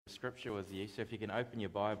Scripture with you, so if you can open your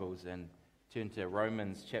Bibles and turn to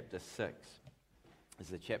Romans chapter 6 is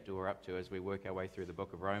the chapter we're up to as we work our way through the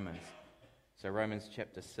book of Romans. So Romans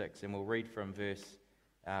chapter 6, and we'll read from verse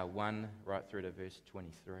 1 right through to verse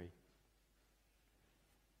 23.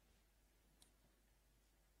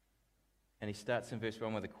 And he starts in verse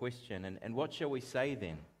 1 with a question, and what shall we say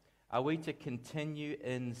then? Are we to continue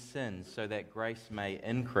in sin so that grace may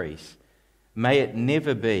increase? May it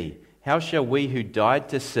never be. How shall we who died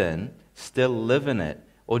to sin still live in it?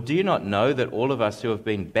 Or do you not know that all of us who have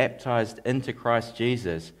been baptized into Christ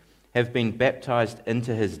Jesus have been baptized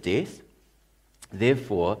into his death?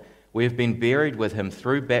 Therefore, we have been buried with him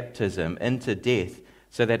through baptism into death,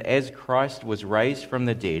 so that as Christ was raised from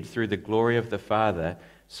the dead through the glory of the Father,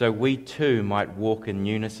 so we too might walk in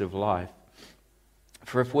newness of life.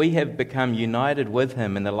 For if we have become united with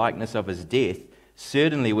him in the likeness of his death,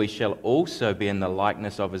 certainly we shall also be in the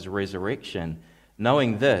likeness of his resurrection,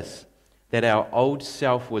 knowing this, that our old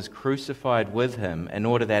self was crucified with him in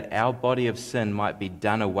order that our body of sin might be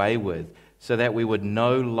done away with, so that we would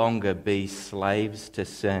no longer be slaves to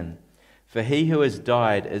sin. For he who has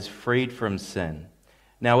died is freed from sin.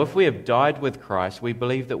 Now if we have died with Christ, we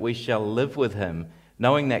believe that we shall live with him,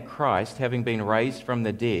 knowing that Christ, having been raised from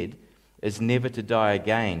the dead, is never to die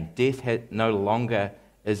again. Death no longer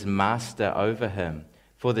is master over him.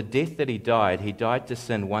 For the death that he died to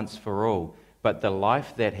sin once for all. But the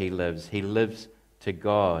life that he lives to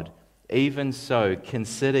God. Even so,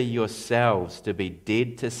 consider yourselves to be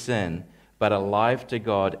dead to sin, but alive to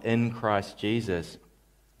God in Christ Jesus.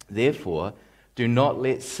 Therefore, do not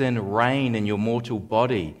let sin reign in your mortal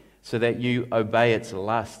body, so that you obey its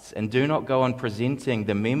lusts. And do not go on presenting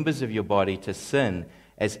the members of your body to sin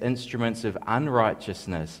as instruments of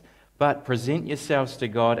unrighteousness, but present yourselves to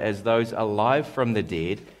God as those alive from the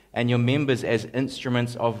dead, and your members as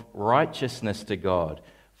instruments of righteousness to God.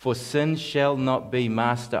 For sin shall not be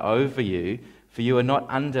master over you, for you are not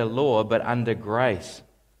under law, but under grace.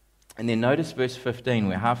 And then notice verse 15,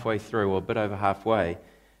 we're halfway through, or a bit over halfway.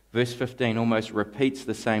 Verse 15 almost repeats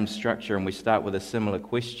the same structure, and we start with a similar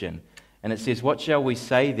question. And it says, what shall we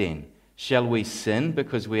say then? Shall we sin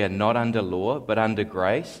because we are not under law, but under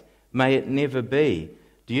grace? May it never be.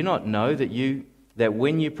 Do you not know that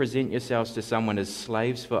when you present yourselves to someone as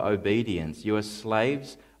slaves for obedience, you are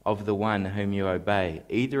slaves of the one whom you obey,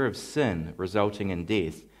 either of sin resulting in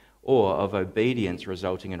death, or of obedience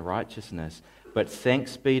resulting in righteousness? But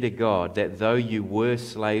thanks be to God that though you were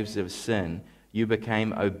slaves of sin, you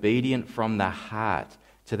became obedient from the heart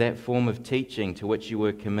to that form of teaching to which you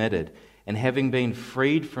were committed. And having been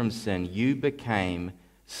freed from sin, you became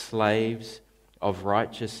slaves of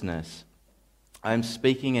righteousness. I am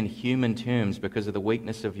speaking in human terms because of the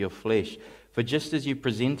weakness of your flesh. For just as you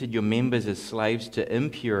presented your members as slaves to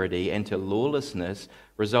impurity and to lawlessness,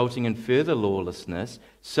 resulting in further lawlessness,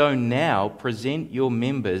 so now present your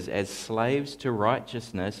members as slaves to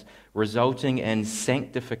righteousness, resulting in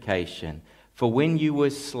sanctification. For when you were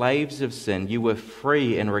slaves of sin, you were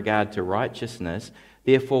free in regard to righteousness.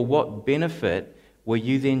 Therefore, what benefit were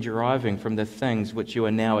you then deriving from the things which you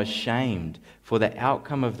are now ashamed? For the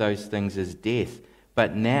outcome of those things is death.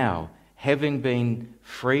 But now, having been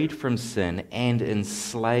freed from sin and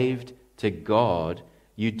enslaved to God,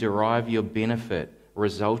 you derive your benefit,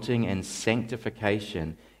 resulting in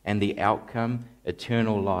sanctification, and the outcome,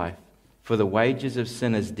 eternal life. For the wages of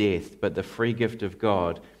sin is death, but the free gift of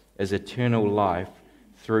God is eternal life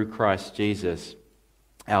through Christ Jesus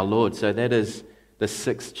our Lord. So that is the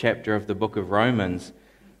 6th chapter of the book of Romans.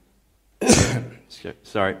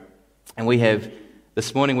 Sorry. And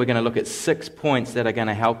this morning we're going to look at 6 points that are going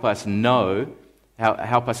to help us know,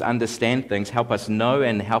 help us understand things, help us know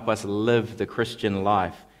and help us live the Christian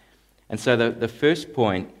life. And so the first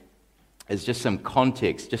point is just some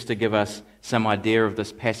context, just to give us some idea of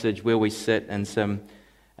this passage, where we sit, and some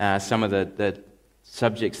of the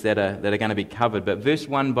subjects that are going to be covered. But verse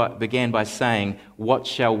 1 began by saying, what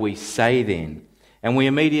shall we say then? And we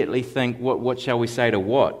immediately think, what shall we say to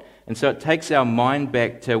what? And so it takes our mind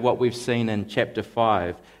back to what we've seen in chapter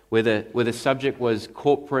 5, where the subject was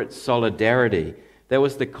corporate solidarity. That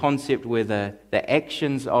was the concept where the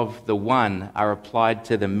actions of the one are applied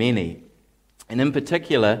to the many. And in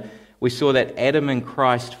particular, we saw that Adam and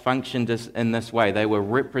Christ functioned in this way. They were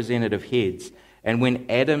representative heads. And when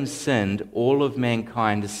Adam sinned, all of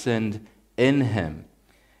mankind sinned in him.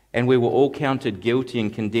 And we were all counted guilty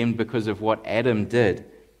and condemned because of what Adam did.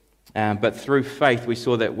 But through faith, we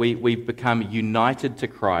saw that we become united to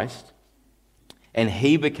Christ, and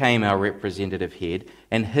he became our representative head,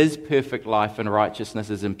 and his perfect life and righteousness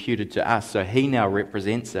is imputed to us, so he now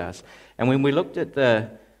represents us. And when we looked at the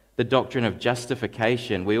the doctrine of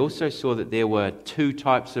justification, we also saw that there were two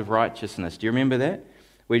types of righteousness. Do you remember that?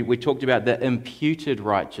 We talked about the imputed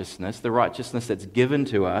righteousness, the righteousness that's given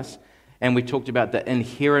to us, and we talked about the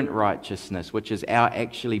inherent righteousness, which is our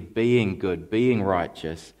actually being good, being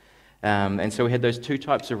righteous. And so we had those two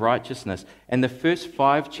types of righteousness. And the first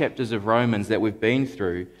 5 chapters of Romans that we've been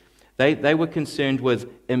through, they were concerned with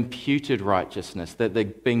imputed righteousness, that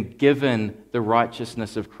they've been given the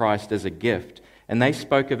righteousness of Christ as a gift. And they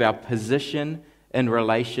spoke of our position in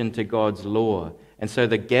relation to God's law. And so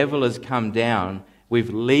the gavel has come down. We've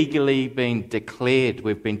legally been declared.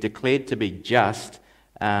 We've been declared to be just.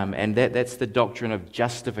 And that's the doctrine of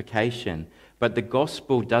justification. But the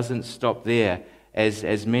gospel doesn't stop there,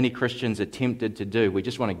 as many Christians are tempted to do. We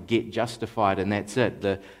just want to get justified and that's it.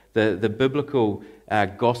 The biblical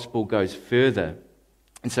gospel goes further.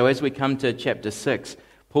 And so as we come to chapter 6,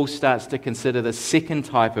 Paul starts to consider the second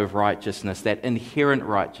type of righteousness, that inherent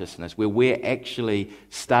righteousness, where we're actually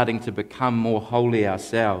starting to become more holy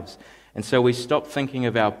ourselves. And so we stop thinking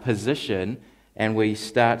of our position and we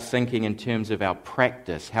start thinking in terms of our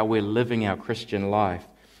practice, how we're living our Christian life.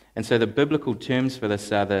 And so the biblical terms for this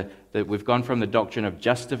are that we've gone from the doctrine of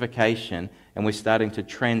justification and we're starting to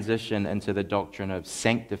transition into the doctrine of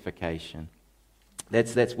sanctification.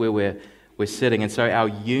 That's where we're sitting. And so our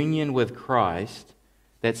union with Christ,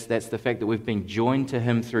 that's the fact that we've been joined to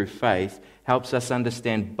Him through faith, helps us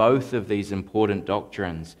understand both of these important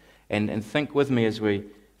doctrines. And think with me as we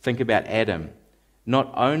think about Adam.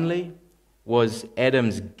 Not only was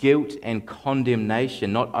Adam's guilt and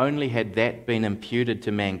condemnation, not only had that been imputed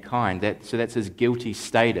to mankind, so that's his guilty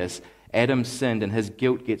status. Adam sinned and his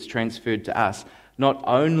guilt gets transferred to us. Not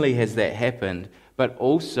only has that happened, but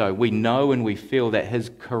also we know and we feel that his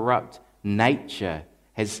corrupt nature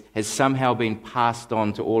has somehow been passed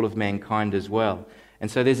on to all of mankind as well. And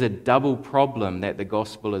so there's a double problem that the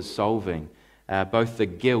gospel is solving, both the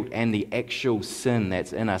guilt and the actual sin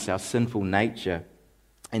that's in us, our sinful nature.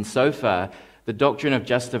 And so far, the doctrine of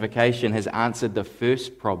justification has answered the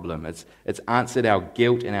first problem. It's answered our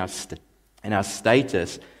guilt and our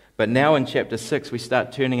status. But now in chapter 6, we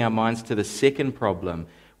start turning our minds to the second problem,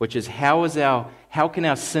 which is how can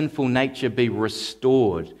our sinful nature be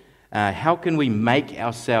restored? How can we make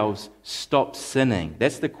ourselves stop sinning?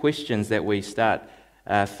 That's the questions that we start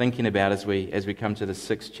thinking about as we come to the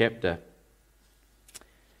 6th chapter.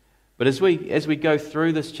 But as we go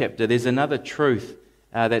through this chapter, there's another truth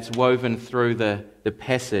that's woven through the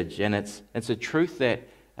passage, and it's a truth that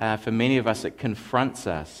for many of us it confronts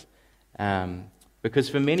us, because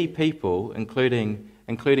for many people, including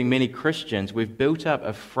many Christians, we've built up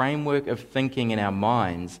a framework of thinking in our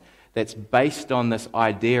minds that's based on this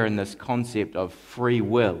idea and this concept of free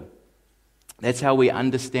will. That's how we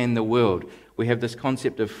understand the world. We have this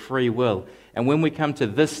concept of free will, and when we come to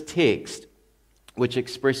this text, which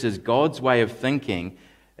expresses God's way of thinking,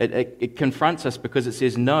 it confronts us because it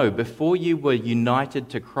says, no, before you were united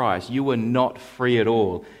to Christ, you were not free at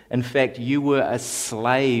all. In fact, you were a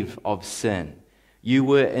slave of sin. You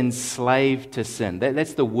were enslaved to sin.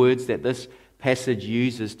 That's the words that this passage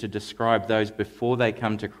uses to describe those before they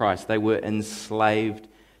come to Christ. They were enslaved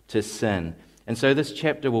to sin. And so this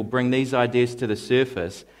chapter will bring these ideas to the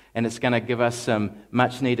surface, and it's going to give us some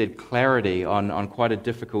much needed clarity on quite a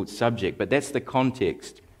difficult subject. But that's the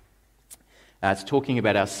context. It's talking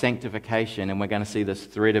about our sanctification, and we're going to see this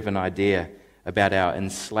thread of an idea about our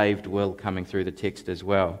enslaved will coming through the text as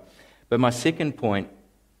well. But my second point,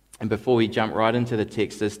 and before we jump right into the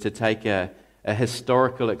text, is to take a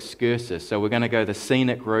historical excursus. So we're going to go the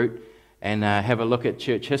scenic route and have a look at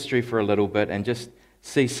church history for a little bit and just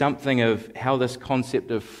see something of how this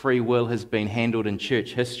concept of free will has been handled in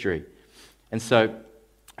church history. And so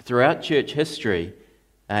throughout church history,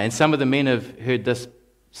 and some of the men have heard this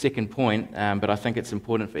second point, but I think it's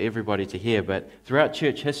important for everybody to hear, but throughout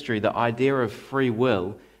church history, the idea of free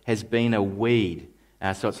will has been a weed.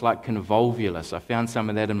 So it's like convolvulus. I found some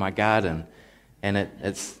of that in my garden, and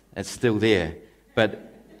it's still there. But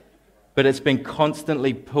it's been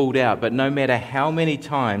constantly pulled out. But no matter how many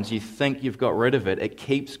times you think you've got rid of it, it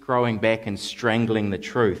keeps growing back and strangling the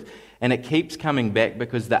truth. And it keeps coming back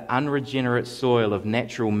because the unregenerate soil of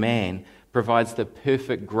natural man provides the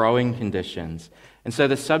perfect growing conditions. And so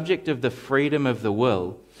the subject of the freedom of the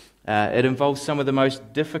will, it involves some of the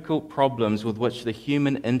most difficult problems with which the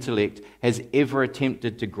human intellect has ever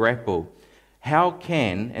attempted to grapple. How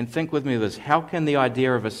can, and think with me this, how can the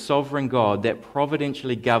idea of a sovereign God that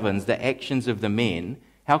providentially governs the actions of the men,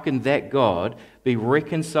 how can that God be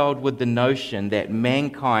reconciled with the notion that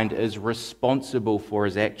mankind is responsible for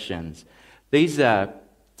his actions? These are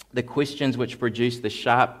the questions which produce the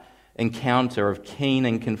sharp encounter of keen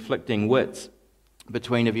and conflicting wits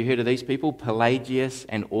between, have you heard of these people? Pelagius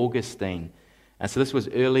and Augustine. And so this was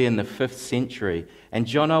early in the 5th century. And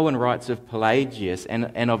John Owen writes of Pelagius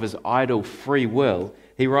and of his idol free will.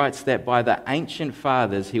 He writes that by the ancient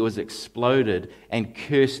fathers he was exploded and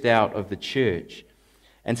cursed out of the church.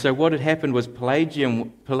 And so what had happened was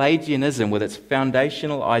Pelagianism, with its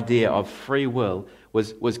foundational idea of free will,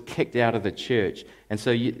 was kicked out of the church. And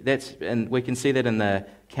so and we can see that in the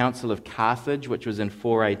Council of Carthage, which was in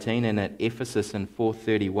 418, and at Ephesus in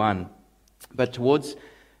 431. But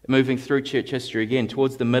moving through church history again,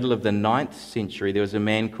 towards the middle of the 9th century, there was a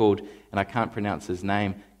man called, and I can't pronounce his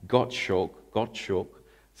name, Gottschalk.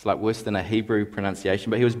 It's like worse than a Hebrew pronunciation,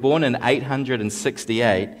 but he was born in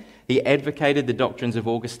 868. He advocated the doctrines of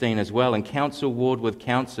Augustine as well, and council warred with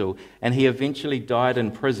council, and he eventually died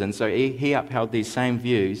in prison. So he upheld these same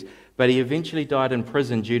views, but he eventually died in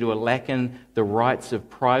prison due to a lack in the rights of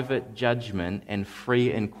private judgment and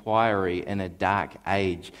free inquiry in a dark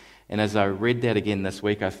age. And as I read that again this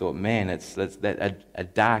week, I thought, man, it's that a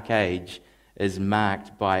dark age is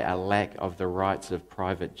marked by a lack of the rights of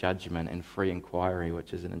private judgment and free inquiry,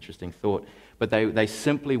 which is an interesting thought. But they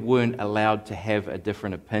simply weren't allowed to have a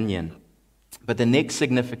different opinion. But the next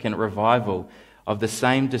significant revival of the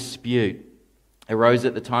same dispute arose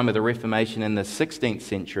at the time of the Reformation in the 16th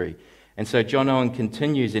century. And so John Owen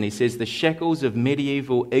continues and he says, the shackles of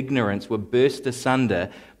medieval ignorance were burst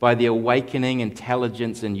asunder by the awakening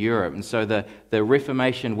intelligence in Europe. And so the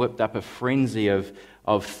Reformation whipped up a frenzy of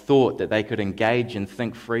thought that they could engage and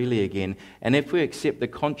think freely again. And if we accept the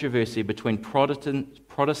controversy between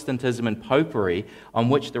Protestantism and popery on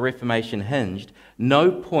which the Reformation hinged,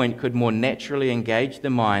 no point could more naturally engage the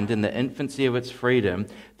mind in the infancy of its freedom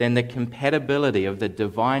than the compatibility of the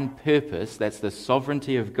divine purpose, that's the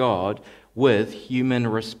sovereignty of God, with human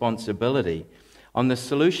responsibility. On the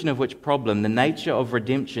solution of which problem the nature of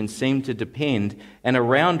redemption seemed to depend, and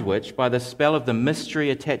around which, by the spell of the mystery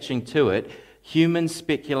attaching to it, human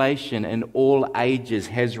speculation in all ages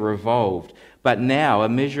has revolved. But now a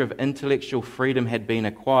measure of intellectual freedom had been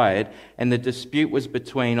acquired, and the dispute was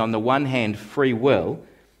between, on the one hand, free will,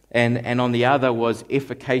 and on the other was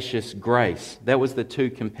efficacious grace. That was the two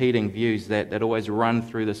competing views that always run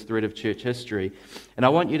through this thread of church history. And I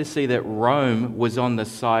want you to see that Rome was on the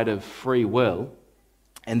side of free will,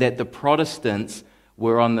 and that the Protestants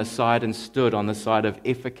were on the side and stood on the side of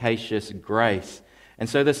efficacious grace. And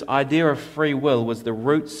so this idea of free will was the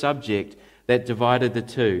root subject that divided the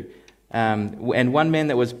two. And one man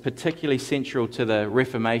that was particularly central to the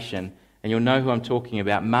Reformation, and you'll know who I'm talking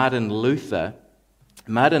about, Martin Luther.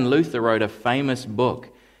 Martin Luther wrote a famous book,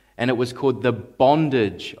 and it was called The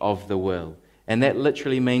Bondage of the Will. And that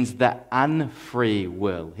literally means the unfree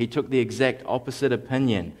will. He took the exact opposite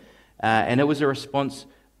opinion. And it was a response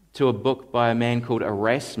to a book by a man called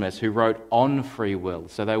Erasmus who wrote on free will.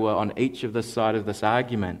 So they were on each of the side of this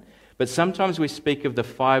argument. But sometimes we speak of the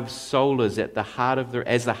 5 solas as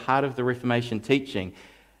the heart of the Reformation teaching.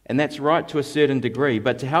 And that's right to a certain degree.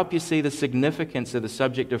 But to help you see the significance of the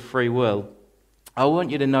subject of free will, I want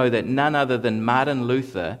you to know that none other than Martin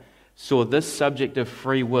Luther saw this subject of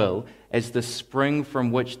free will as the spring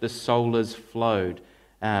from which the solas flowed.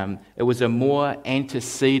 It was a more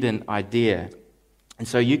antecedent idea. And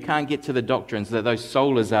so you can't get to the doctrines that those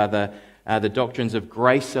solas are the doctrines of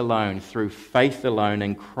grace alone, through faith alone,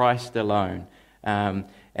 in Christ alone. And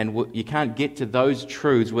you can't get to those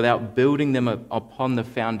truths without building them upon the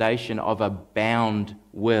foundation of a bound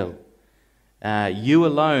will. You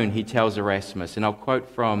alone, he tells Erasmus, and I'll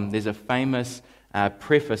quote there's a famous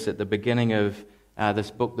preface at the beginning of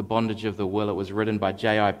this book, The Bondage of the Will. It was written by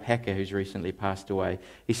J.I. Packer, who's recently passed away.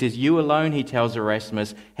 He says, you alone, he tells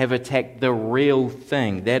Erasmus, have attacked the real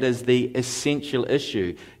thing. That is the essential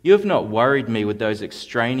issue. You have not worried me with those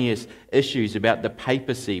extraneous issues about the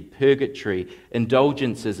papacy, purgatory,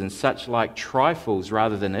 indulgences, and such like trifles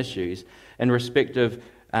rather than issues, in respect of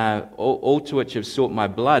all to which have sought my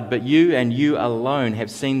blood. But you and you alone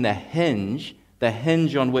have seen the hinge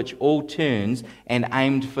on which all turns, and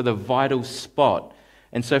aimed for the vital spot.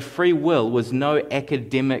 And so free will was no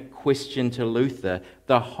academic question to Luther.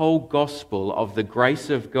 The whole gospel of the grace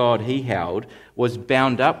of God he held was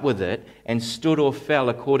bound up with it and stood or fell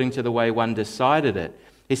according to the way one decided it.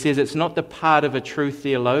 He says it's not the part of a true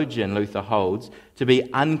theologian, Luther holds, to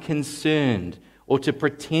be unconcerned or to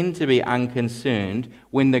pretend to be unconcerned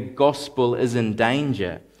when the gospel is in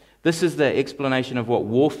danger. This is the explanation of what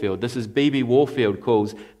B.B. Warfield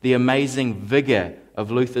calls the amazing vigor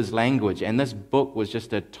of Luther's language. And this book was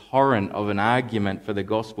just a torrent of an argument for the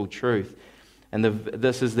gospel truth. and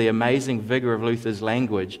this is the amazing vigor of Luther's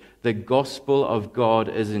language, the gospel of God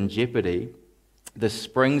is in jeopardy, the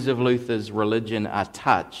springs of Luther's religion are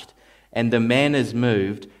touched, and the man is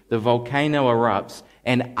moved, the volcano erupts,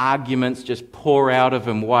 and arguments just pour out of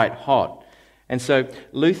him white hot. And so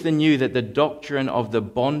Luther knew that the doctrine of the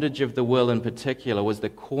bondage of the will in particular was the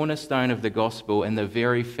cornerstone of the gospel and the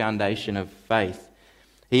very foundation of faith.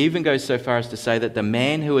 He even goes so far as to say that the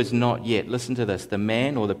man who is not yet, listen to this, the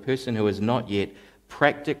man or the person who is not yet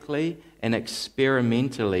practically and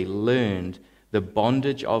experimentally learned the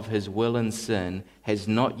bondage of his will and sin has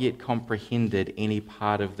not yet comprehended any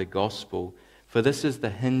part of the gospel. For this is the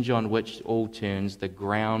hinge on which all turns, the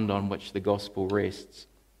ground on which the gospel rests.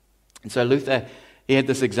 And so Luther, he had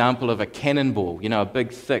this example of a cannonball, a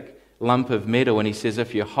big thick lump of metal, and he says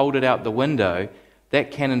if you hold it out the window,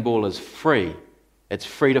 that cannonball is free. It's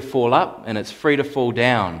free to fall up and it's free to fall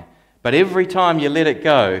down. But every time you let it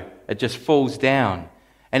go, it just falls down.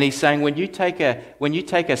 And he's saying when you take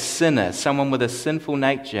a sinner, someone with a sinful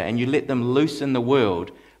nature, and you let them loose in the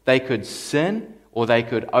world, they could sin or they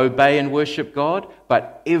could obey and worship God,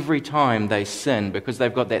 but every time they sin, because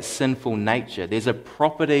they've got that sinful nature, there's a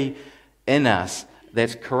property in us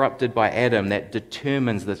that's corrupted by Adam that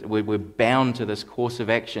determines this. We're bound to this course of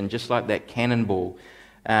action, just like that cannonball.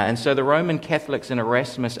 And so the Roman Catholics and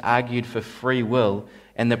Erasmus argued for free will,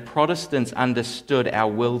 and the Protestants understood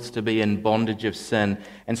our wills to be in bondage of sin.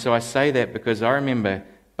 And so I say that because I remember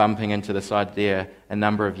bumping into this idea a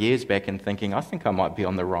number of years back and thinking, I think I might be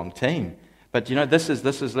on the wrong team. But this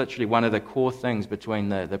is literally one of the core things between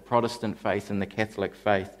the Protestant faith and the Catholic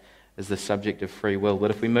faith, is the subject of free will.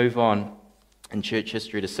 But if we move on in church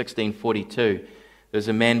history to 1642, there's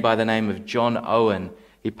a man by the name of John Owen.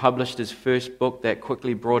 He published his first book that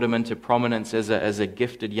quickly brought him into prominence as a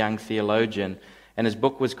gifted young theologian. And his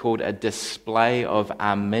book was called A Display of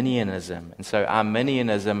Arminianism. And so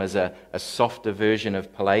Arminianism is a softer version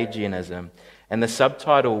of Pelagianism. And the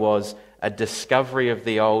subtitle was A Discovery of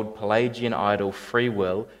the Old Pelagian Idol Free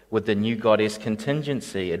Will with the New Goddess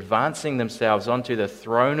Contingency, advancing themselves onto the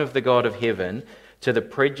throne of the God of heaven to the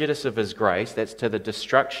prejudice of his grace, that's to the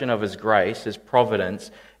destruction of his grace, his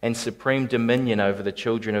providence, and supreme dominion over the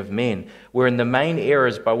children of men, wherein the main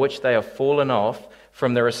errors by which they have fallen off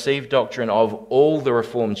from the received doctrine of all the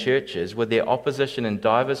Reformed churches, with their opposition in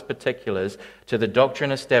divers particulars to the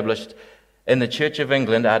doctrine established in the Church of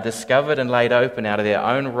England, are discovered and laid open out of their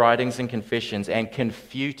own writings and confessions and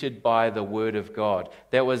confuted by the Word of God.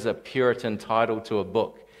 That was a Puritan title to a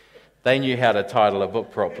book. They knew how to title a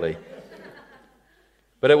book properly.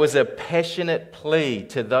 But it was a passionate plea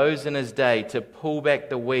to those in his day to pull back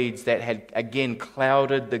the weeds that had again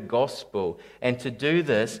clouded the gospel. And to do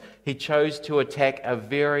this, he chose to attack a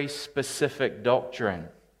very specific doctrine.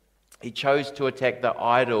 He chose to attack the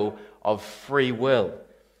idol of free will.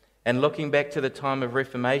 And looking back to the time of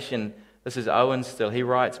Reformation, this is Owen still, he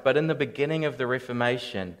writes, but in the beginning of the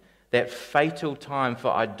Reformation, that fatal time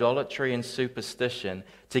for idolatry and superstition,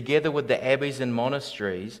 together with the abbeys and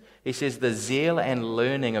monasteries, he says the zeal and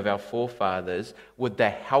learning of our forefathers, with the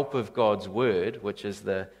help of God's word, which is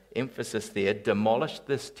the emphasis there, demolished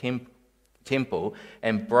this temple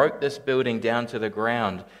and broke this building down to the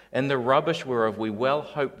ground. In the rubbish whereof we well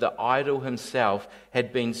hoped the idol himself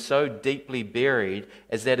had been so deeply buried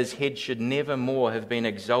as that his head should never more have been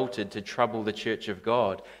exalted to trouble the church of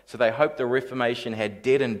God. So they hoped the Reformation had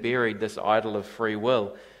dead and buried this idol of free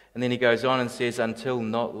will. And then he goes on and says, until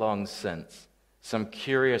not long since, some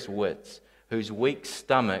curious wits, whose weak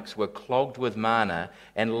stomachs were clogged with manna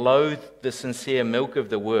and loathed the sincere milk of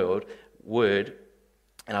the word,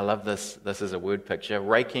 and I love this is a word picture,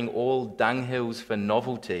 raking all dunghills for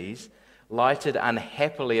novelties, lighted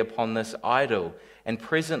unhappily upon this idol, and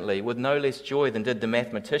presently, with no less joy than did the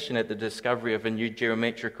mathematician at the discovery of a new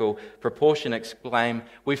geometrical proportion, exclaim,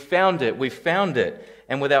 we found it,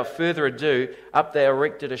 and without further ado, up they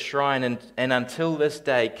erected a shrine, and until this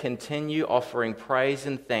day continue offering praise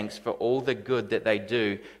and thanks for all the good that they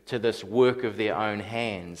do to this work of their own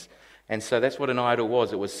hands. And so that's what an idol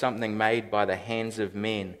was. It was something made by the hands of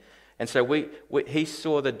men. And so he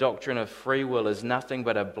saw the doctrine of free will as nothing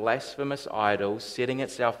but a blasphemous idol setting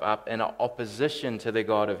itself up in opposition to the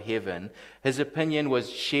God of heaven. His opinion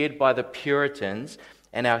was shared by the Puritans,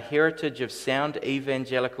 and our heritage of sound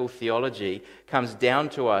evangelical theology comes down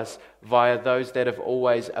to us via those that have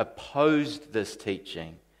always opposed this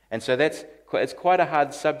teaching. And so it's quite a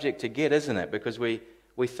hard subject to get, isn't it? Because we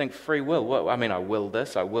think free will. Well, I mean, I will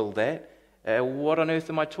this, I will that. What on earth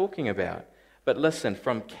am I talking about? But listen,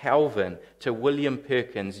 from Calvin to William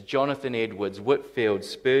Perkins, Jonathan Edwards, Whitefield,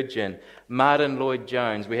 Spurgeon, Martin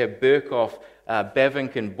Lloyd-Jones, we have Berkhoff,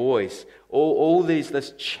 Bavinck and Boyce, all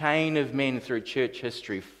this chain of men through church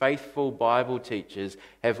history, faithful Bible teachers,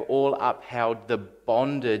 have all upheld the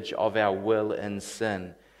bondage of our will in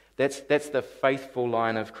sin. That's the faithful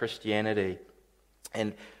line of Christianity.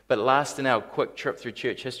 But last in our quick trip through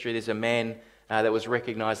church history, there's a man that was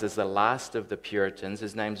recognized as the last of the Puritans.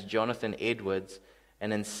 His name's Jonathan Edwards.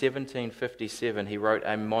 And in 1757, he wrote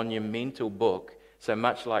a monumental book. So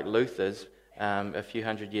much like Luther's, a few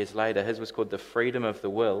hundred years later, his was called The Freedom of the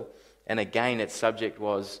Will. And again, its subject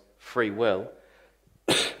was free will.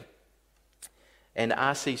 And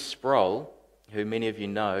R.C. Sproul, who many of you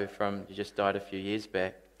know from, he just died a few years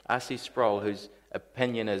back, R.C. Sproul, whose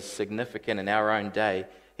opinion is significant in our own day,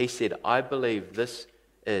 he said, I believe this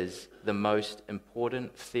is the most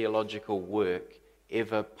important theological work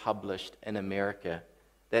ever published in America.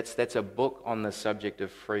 That's a book on the subject of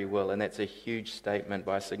free will, and that's a huge statement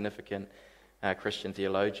by a significant Christian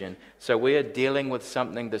theologian. So we are dealing with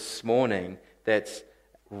something this morning that's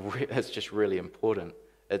just really important.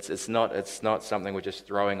 It's not something we're just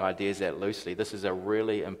throwing ideas at loosely. This is a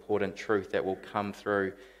really important truth that will come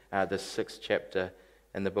through the 6th chapter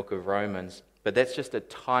in the book of Romans. But that's just a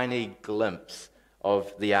tiny glimpse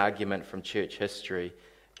of the argument from church history.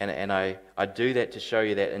 And I do that to show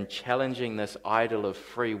you that in challenging this idol of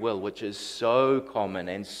free will, which is so common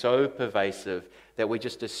and so pervasive that we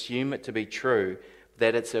just assume it to be true,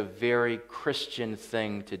 that it's a very Christian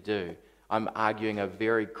thing to do. I'm arguing a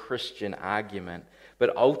very Christian argument.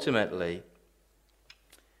 But ultimately,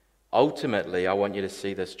 I want you to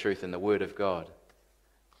see this truth in the Word of God.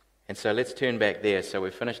 And so let's turn back there. So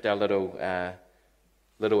we've finished our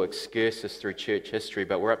little excursus through church history,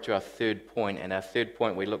 but we're up to our third point. And our third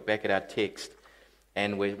point, we look back at our text,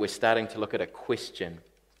 and we're starting to look at a question.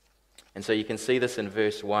 And so you can see this in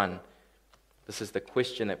verse 1. This is the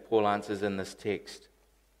question that Paul answers in this text.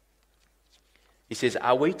 He says,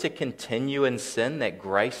 are we to continue in sin that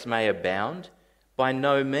grace may abound? By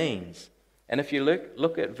no means. And if you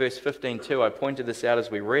look at verse 15 too, I pointed this out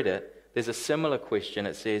as we read it, there's a similar question.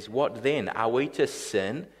 It says, what then? Are we to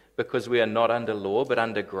sin because we are not under law but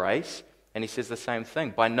under grace? And he says the same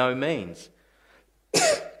thing, by no means.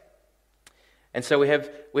 And so we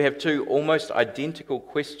have two almost identical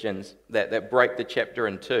questions that break the chapter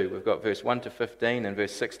in two. We've got verse 1 to 15 and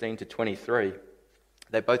verse 16 to 23.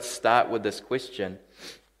 They both start with this question.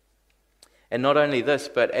 And not only this,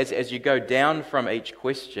 but as you go down from each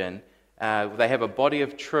question, they have a body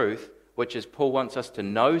of truth, which is Paul wants us to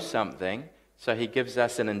know something. So he gives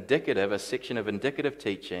us a section of indicative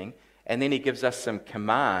teaching, and then he gives us some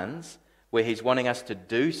commands where he's wanting us to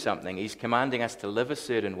do something. He's commanding us to live a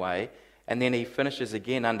certain way, and then he finishes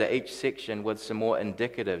again under each section with some more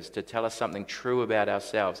indicatives to tell us something true about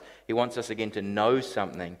ourselves. He wants us again to know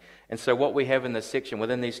something. And so what we have in this section,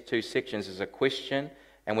 within these two sections, is a question,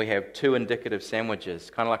 and we have two indicative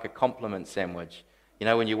sandwiches, kind of like a compliment sandwich. You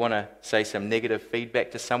know, when you want to say some negative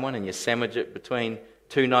feedback to someone and you sandwich it between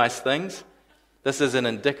two nice things? This is an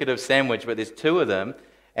indicative sandwich, but there's two of them.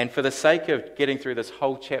 And for the sake of getting through this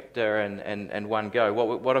whole chapter in one go,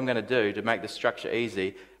 what I'm going to do to make the structure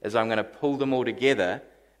easy is I'm going to pull them all together.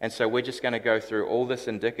 And so we're just going to go through all this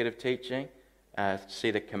indicative teaching,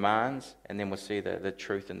 see the commands, and then we'll see the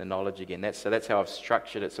truth and the knowledge again. That's how I've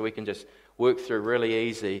structured it, so we can just work through really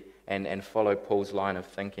easy and follow Paul's line of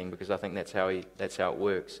thinking, because I think that's how it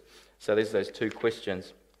works. So there's those two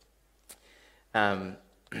questions.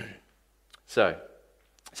 So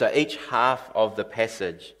each half of the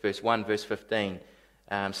passage, verse 1, verse 15,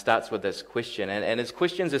 starts with this question. And his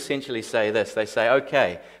questions essentially say this. They say,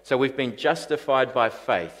 okay, so we've been justified by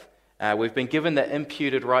faith. We've been given the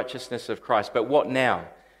imputed righteousness of Christ. But what now?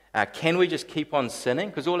 Can we just keep on sinning?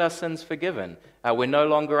 Because all our sin's forgiven. We're no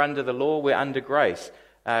longer under the law, we're under grace.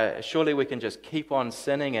 Surely we can just keep on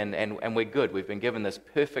sinning and we're good. We've been given this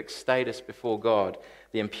perfect status before God,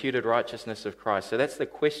 the imputed righteousness of Christ. So that's the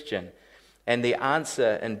question. And the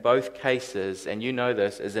answer in both cases, and you know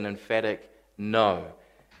this, is an emphatic no.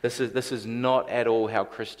 This is not at all how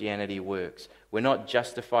Christianity works. We're not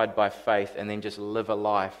justified by faith and then just live a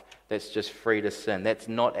life that's just free to sin. That's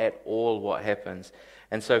not at all what happens.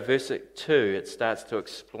 And so verse 2, it starts to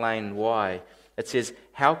explain why. It says,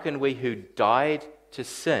 how can we who died to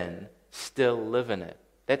sin still live in it?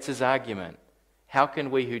 That's his argument. How can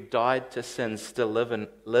we who died to sin still live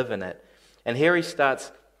in it? And here he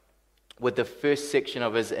starts with the first section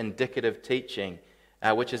of his indicative teaching,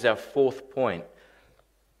 which is our fourth point.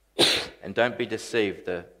 And don't be deceived,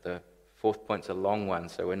 the fourth point's a long one,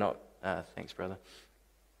 so we're not... thanks, brother.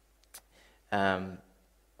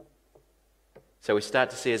 So we start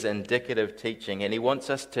to see his indicative teaching, and he wants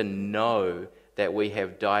us to know that we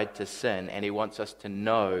have died to sin, and he wants us to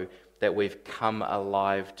know that we've come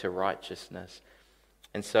alive to righteousness.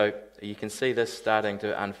 And so you can see this starting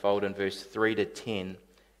to unfold in verse 3 to 10,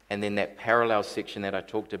 and then that parallel section that I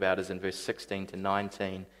talked about is in verse 16 to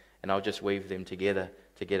 19, and I'll just weave them together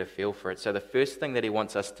to get a feel for it. So the first thing that he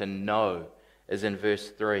wants us to know is in verse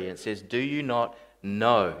 3. It says, "Do you not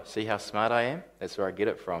know?" See how smart I am? That's where I get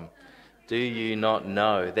it from. Do you not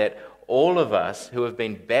know that all of us who have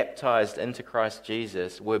been baptized into Christ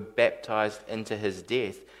Jesus were baptized into his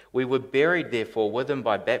death? We were buried, therefore, with him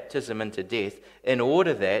by baptism into death, in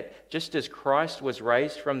order that, just as Christ was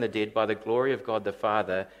raised from the dead by the glory of God the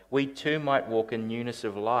Father, we too might walk in newness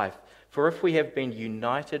of life. For if we have been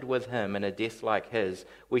united with him in a death like his,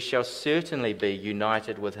 we shall certainly be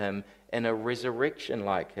united with him in a resurrection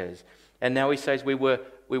like his. And now he says we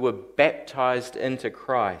were baptized into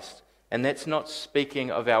Christ. And that's not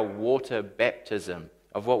speaking of our water baptism,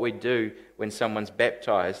 of what we do when someone's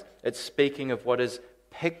baptized. It's speaking of what is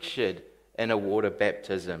pictured in a water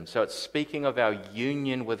baptism. So it's speaking of our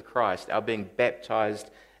union with Christ, our being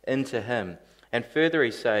baptized into him. And further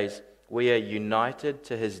he says, we are united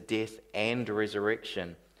to his death and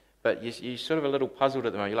resurrection. But you're sort of a little puzzled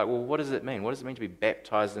at the moment. You're like, well, what does it mean? What does it mean to be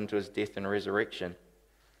baptized into his death and resurrection?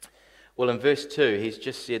 Well, in verse 2, he's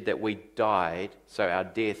just said that we died, so our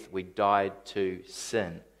death, we died to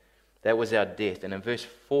sin. That was our death. And in verse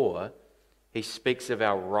 4, he speaks of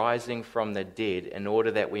our rising from the dead in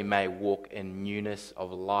order that we may walk in newness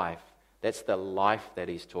of life. That's the life that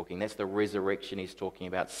he's talking. That's the resurrection he's talking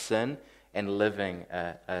about. Sin and living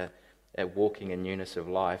walking in newness of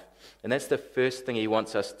life. And that's the first thing he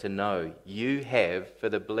wants us to know. You have, for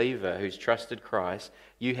the believer who's trusted Christ,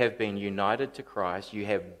 you have been united to Christ, you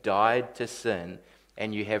have died to sin,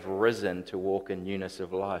 and you have risen to walk in newness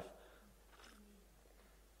of life.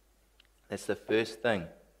 That's the first thing.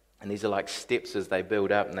 And these are like steps as they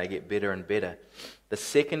build up and they get better and better. The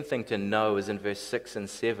second thing to know is in verse 6 and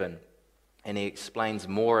 7, and he explains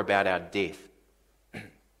more about our death.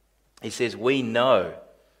 He says, we know,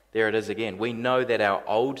 there it is again, we know that our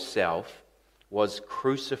old self was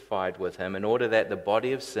crucified with him in order that the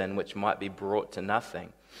body of sin, which might be brought to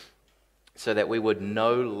nothing, so that we would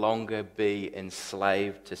no longer be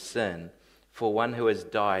enslaved to sin. For one who has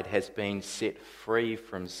died has been set free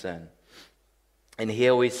from sin. And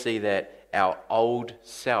here we see that our old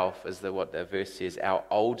self, what the verse says, our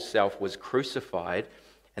old self was crucified.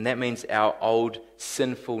 And that means our old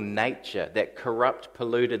sinful nature, that corrupt,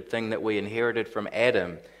 polluted thing that we inherited from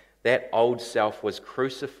Adam, that old self was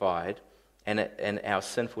crucified and our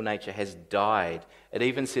sinful nature has died. It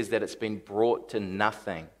even says that it's been brought to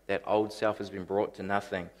nothing. That old self has been brought to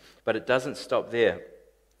nothing. But it doesn't stop there.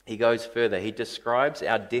 He goes further. He describes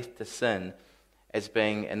our death to sin as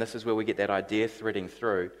being, and this is where we get that idea threading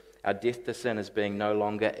through, our death to sin as being no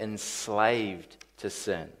longer enslaved to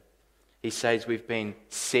sin. He says we've been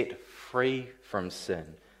set free from sin.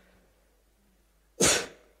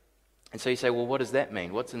 And so you say, well, what does that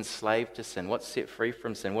mean? What's enslaved to sin? What's set free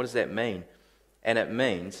from sin? What does that mean? And it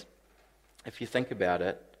means, if you think about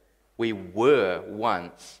it, we were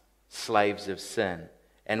once slaves of sin,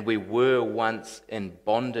 and we were once in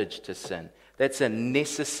bondage to sin. That's a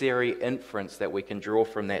necessary inference that we can draw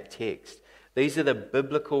from that text. These are the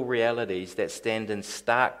biblical realities that stand in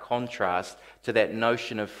stark contrast to that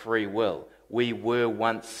notion of free will. We were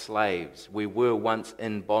once slaves. We were once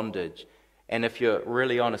in bondage. And if you're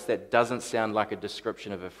really honest, that doesn't sound like a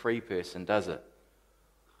description of a free person, does it?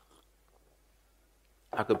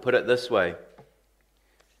 I could put it this way.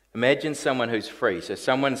 Imagine someone who's free. So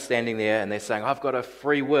someone's standing there and they're saying, I've got a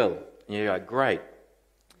free will. And you're like, great.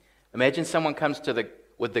 Imagine someone comes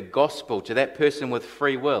with the gospel to that person with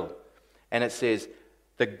free will. And it says,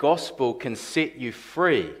 the gospel can set you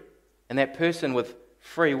free. And that person with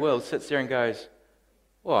free will sits there and goes,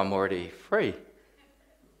 well, I'm already free.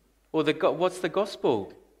 Well, what's the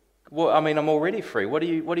gospel? Well, I mean, I'm already free. What are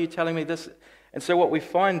you telling me this? And so what we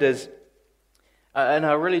find is, and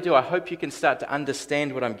I really do, I hope you can start to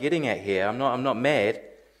understand what I'm getting at here. I'm not mad.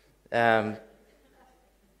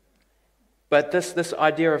 But this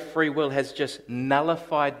idea of free will has just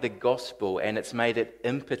nullified the gospel and it's made it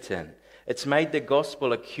impotent. It's made the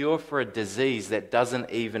gospel a cure for a disease that doesn't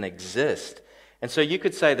even exist. And so you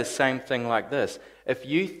could say the same thing like this. If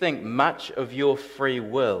you think much of your free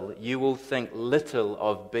will, you will think little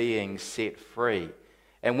of being set free.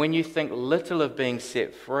 And when you think little of being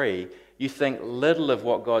set free, you think little of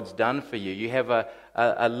what God's done for you. You have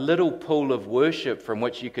a little pool of worship from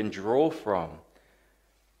which you can draw from.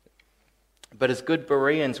 But as good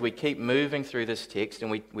Bereans, we keep moving through this text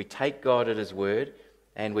and we take God at his word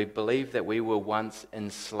and we believe that we were once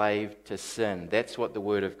enslaved to sin. That's what the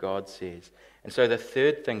Word of God says. And so the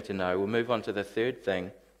third thing to know, we'll move on to the third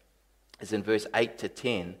thing, is in verse 8 to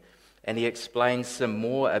 10, and he explains some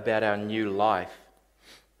more about our new life.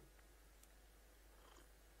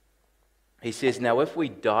 He says, now if we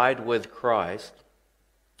died with Christ,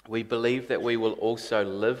 we believe that we will also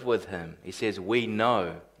live with him. He says, we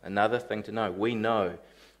know, another thing to know, we know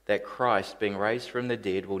that Christ, being raised from the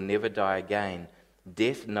dead, will never die again.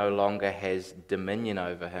 Death no longer has dominion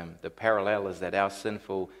over him. The parallel is that our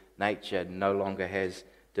sinful nature no longer has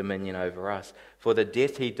dominion over us. For the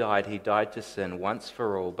death he died to sin once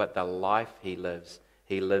for all, but the life he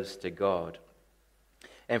lives to God.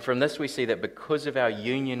 And from this we see that because of our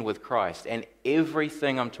union with Christ, and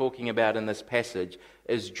everything I'm talking about in this passage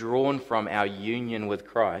is drawn from our union with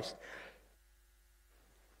Christ,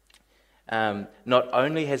 not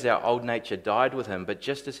only has our old nature died with him, but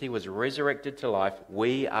just as he was resurrected to life,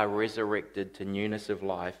 we are resurrected to newness of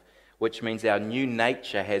life, which means our new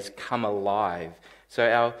nature has come alive.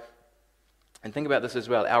 And think about this as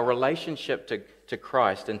well, our relationship to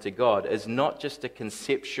Christ and to God is not just a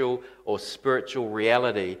conceptual or spiritual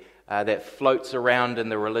reality that floats around in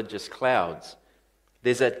the religious clouds.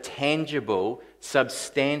 There's a tangible,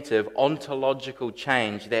 substantive, ontological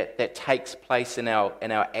change that takes place in our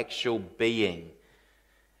actual being.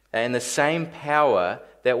 And the same power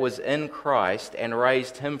that was in Christ and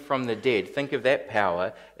raised him from the dead, think of that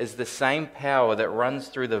power, is the same power that runs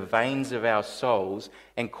through the veins of our souls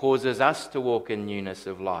and causes us to walk in newness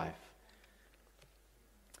of life.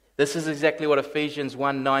 This is exactly what Ephesians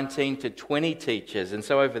 1:19 to 20 teaches. And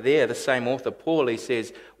so over there, the same author, Paul, he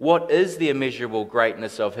says, what is the immeasurable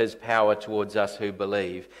greatness of his power towards us who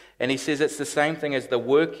believe? And he says it's the same thing as the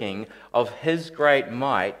working of his great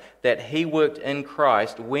might that he worked in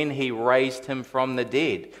Christ when he raised him from the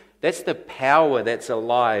dead. That's the power that's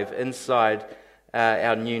alive inside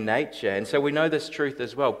our new nature. And so we know this truth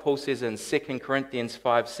as well. Paul says in 2 Corinthians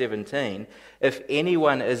 5:17, if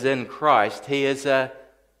anyone is in Christ, he is a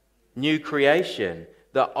new creation.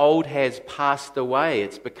 The old has passed away.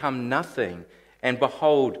 It's become nothing. And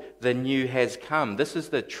behold, the new has come. This is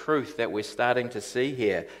the truth that we're starting to see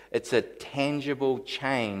here. It's a tangible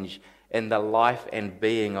change in the life and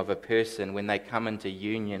being of a person when they come into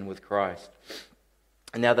union with Christ.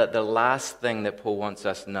 Now that the last thing that Paul wants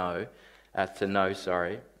us to know,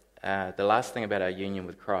 the last thing about our union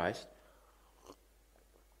with Christ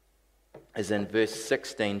is in verse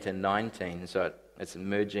 16 to 19. So it's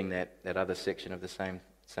merging that other section of the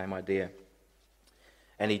same idea.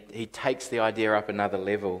 And he takes the idea up another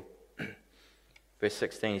level. Verse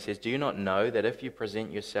 16, he says, do you not know that if you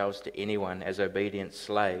present yourselves to anyone as obedient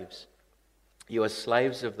slaves, you are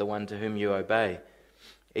slaves of the one to whom you obey,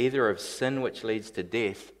 either of sin which leads to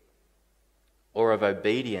death, or of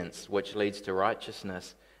obedience which leads to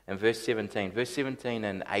righteousness? And verse 17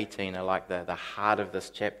 and 18 are like the heart of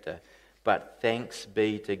this chapter. But thanks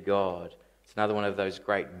be to God. It's another one of those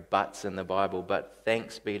great buts in the Bible. But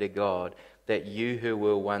thanks be to God that you who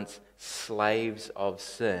were once slaves of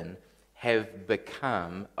sin have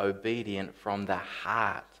become obedient from the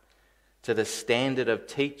heart to the standard of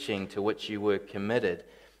teaching to which you were committed.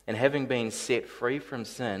 And having been set free from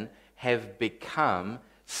sin, have become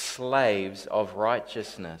slaves of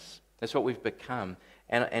righteousness. That's what we've become.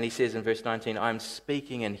 And he says in verse 19, I'm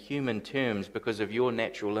speaking in human terms because of your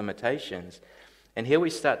natural limitations. And here we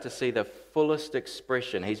start to see the fullest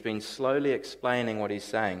expression. He's been slowly explaining what he's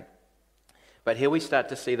saying. But here we start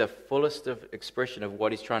to see the fullest expression of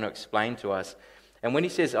what he's trying to explain to us. And when he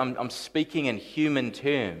says, I'm speaking in human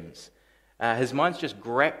terms, his mind's just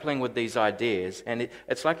grappling with these ideas. And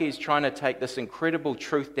it's like he's trying to take this incredible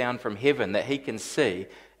truth down from heaven that he can see.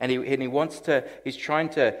 And he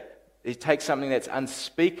takes something that's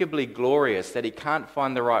unspeakably glorious that he can't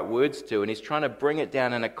find the right words to, and he's trying to bring it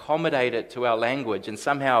down and accommodate it to our language and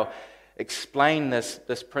somehow explain this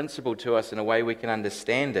principle to us in a way we can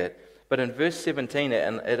understand it. But in verse 17,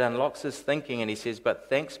 it unlocks his thinking, and he says, but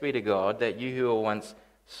thanks be to God that you who were once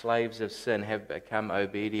slaves of sin have become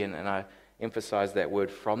obedient, and I emphasize that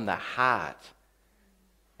word, from the heart.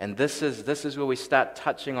 And this is where we start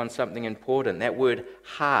touching on something important. That word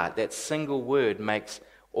heart, that single word makes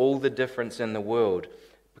all the difference in the world,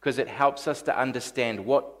 because it helps us to understand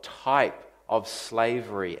what type of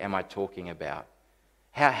slavery am I talking about.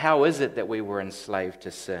 How is it that we were enslaved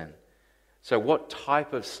to sin? So what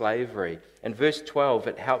type of slavery? In verse 12,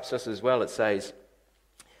 it helps us as well. It says,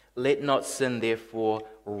 let not sin therefore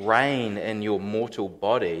reign in your mortal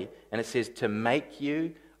body. And it says, to make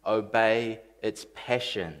you obey its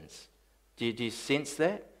passions. Do you sense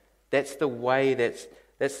that? That's the way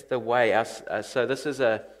That's the way. So this is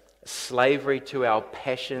a slavery to our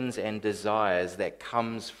passions and desires that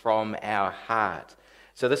comes from our heart.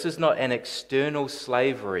 So this is not an external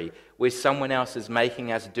slavery where someone else is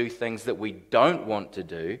making us do things that we don't want to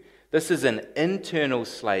do. This is an internal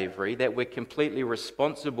slavery that we're completely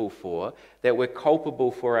responsible for, that we're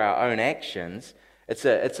culpable for our own actions. It's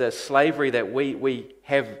a slavery that we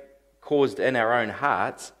have caused in our own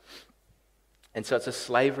hearts. And so it's a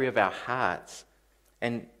slavery of our hearts.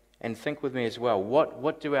 And think with me as well,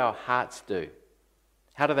 what do our hearts do?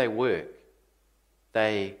 How do they work?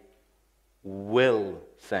 They will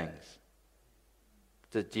things.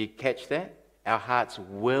 Do you catch that? Our hearts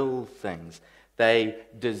will things. They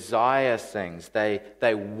desire things.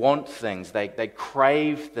 They want things. They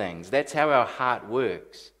crave things. That's how our heart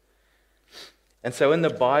works. And so in the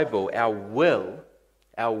Bible, our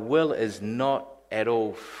will is not at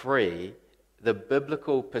all free. The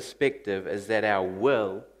biblical perspective is that our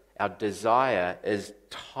will, our desire, is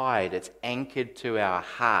tied. It's anchored to our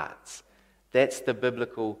hearts. That's the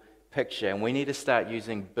biblical picture. And we need to start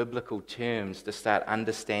using biblical terms to start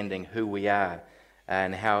understanding who we are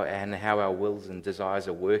and how our wills and desires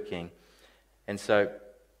are working. And think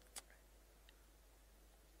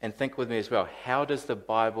with me as well, how does the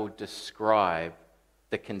Bible describe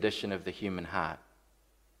the condition of the human heart?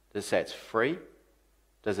 Does it say it's free?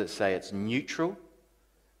 Does it say it's neutral?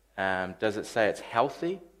 Does it say it's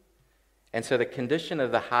healthy? And so the condition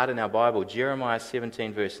of the heart in our Bible, Jeremiah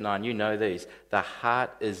 17 verse 9, you know these. The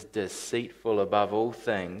heart is deceitful above all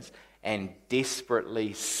things and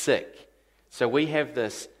desperately sick. So we have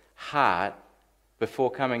this heart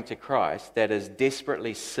before coming to Christ that is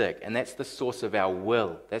desperately sick, and that's the source of our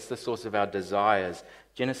will. That's the source of our desires.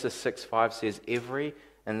 Genesis 6:5 says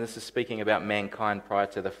and this is speaking about mankind prior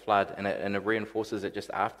to the flood, and it reinforces it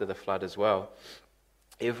just after the flood as well.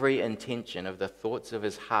 Every intention of the thoughts of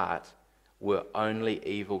his heart were only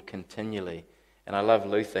evil continually. And I love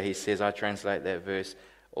Luther. He says, I translate that verse,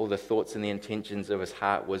 all the thoughts and the intentions of his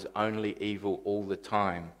heart was only evil all the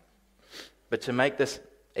time. But to make this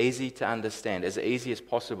easy to understand, as easy as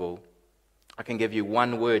possible, I can give you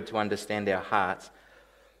one word to understand our hearts.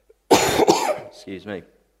 Excuse me.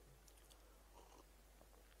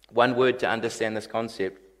 One word to understand this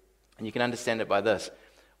concept, and you can understand it by this.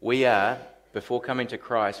 We are, before coming to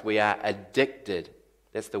Christ, we are addicted.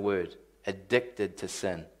 That's the word. Addicted to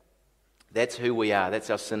sin. That's who we are. That's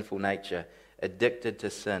our sinful nature. Addicted to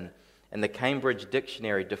sin. And the Cambridge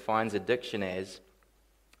Dictionary defines addiction as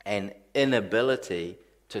an inability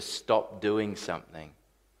to stop doing something.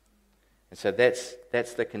 And so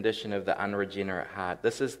that's the condition of the unregenerate heart.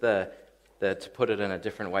 This is to put it in a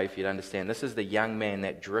different way for you to understand, this is the young man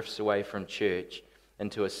that drifts away from church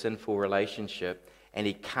into a sinful relationship, and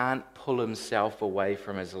he can't pull himself away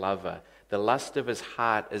from his lover. The lust of his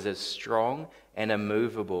heart is as strong and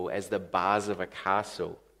immovable as the bars of a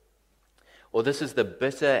castle. Or this is the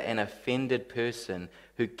bitter and offended person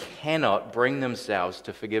who cannot bring themselves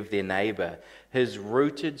to forgive their neighbor. His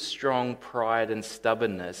rooted, strong pride and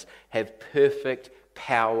stubbornness have perfect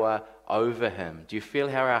power over him. Do you feel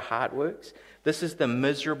how our heart works? This is the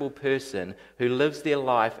miserable person who lives their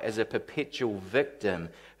life as a perpetual victim,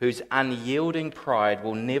 whose unyielding pride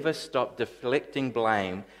will never stop deflecting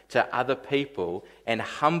blame to other people and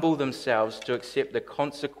humble themselves to accept the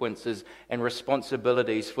consequences and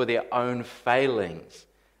responsibilities for their own failings.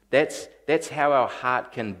 That's how our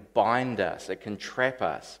heart can bind us. It can trap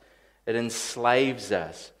us. It enslaves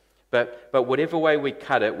us. But whatever way we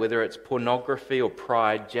cut it, whether it's pornography or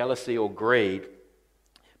pride, jealousy or greed,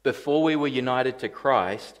 before we were united to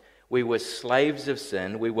Christ, we were slaves of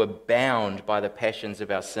sin. We were bound by the passions of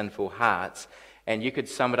our sinful hearts. And you could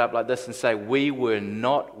sum it up like this and say, we were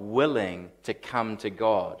not willing to come to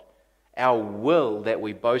God. Our will that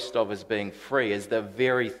we boast of as being free is the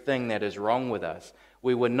very thing that is wrong with us.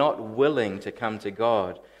 We were not willing to come to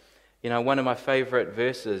God. You know, one of my favorite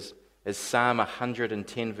verses is Psalm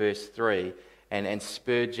 110 verse 3. And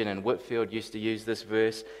Spurgeon and Whitfield used to use this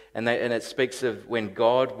verse. And it speaks of when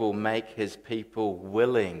God will make his people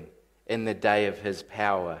willing in the day of his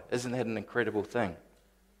power. Isn't that an incredible thing?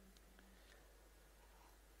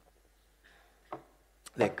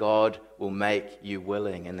 That God will make you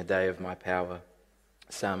willing in the day of my power.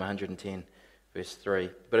 Psalm 110 verse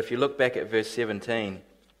 3. But if you look back at verse 17,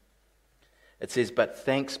 it says, but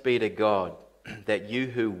thanks be to God that you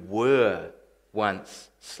who were once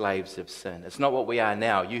slaves of sin. It's not what we are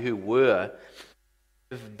now. You who were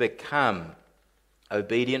have become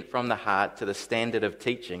obedient from the heart to the standard of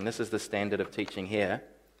teaching. This is the standard of teaching here,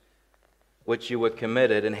 which you were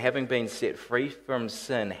committed, and having been set free from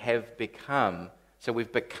sin, have become So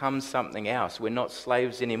we've become something else. We're not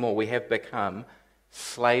slaves anymore. We have become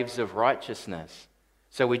slaves of righteousness.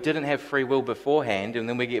 So we didn't have free will beforehand, and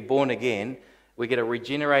then we get born again, we get a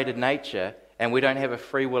regenerated nature, and we don't have a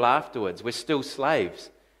free will afterwards. We're still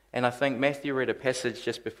slaves. And I think Matthew read a passage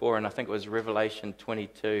just before, and I think it was Revelation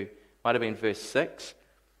 22, might have been verse 6,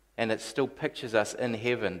 and it still pictures us in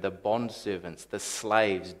heaven, the bondservants, the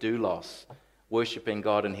slaves, doulos, worshipping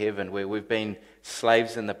God in heaven, where we've been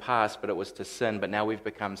slaves in the past, but it was to sin, but now we've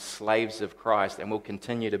become slaves of Christ, and we'll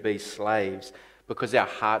continue to be slaves because our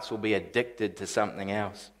hearts will be addicted to something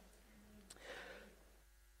else.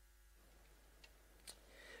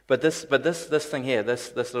 But this thing here,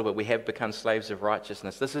 this little bit, we have become slaves of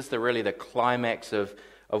righteousness. This is really the climax of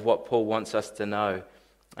what Paul wants us to know.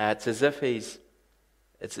 It's as if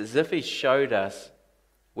he's showed us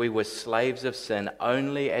we were slaves of sin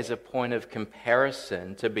only as a point of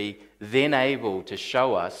comparison to be then able to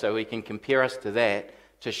show us, so he can compare us to that,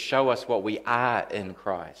 to show us what we are in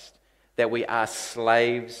Christ, that we are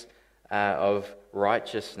slaves of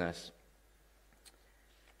righteousness.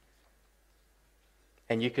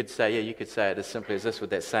 And you could say it as simply as this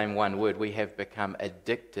with that same one word, we have become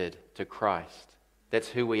addicted to Christ. That's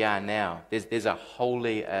who we are now. There's a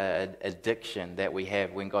holy addiction that we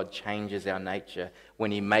have when God changes our nature,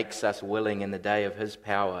 when he makes us willing in the day of his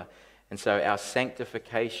power. And so our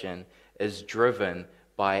sanctification is driven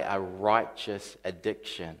by a righteous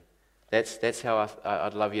addiction. That's how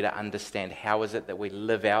I'd love you to understand. How is it that we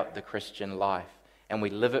live out the Christian life? And we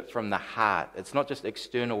live it from the heart. It's not just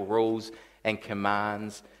external rules and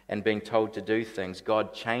commands and being told to do things.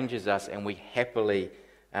 God changes us and we happily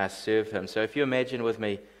serve him. So if you imagine with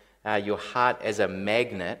me your heart as a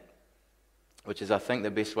magnet, which is I think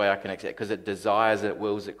the best way I can accept, because it desires, it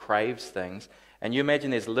wills, it craves things. And you imagine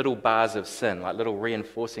there's little bars of sin, like little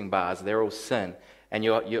reinforcing bars. They're all sin. And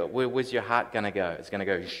where's your heart going to go? It's going to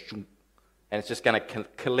go, and it's just going to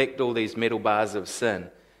collect all these metal bars of sin.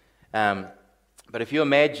 But if you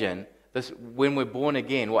imagine this, when we're born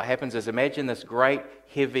again, what happens is imagine this great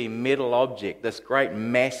heavy metal object, this great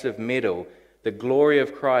massive metal. The glory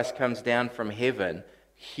of Christ comes down from heaven,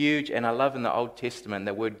 huge, and I love in the Old Testament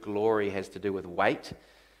the word glory has to do with weight.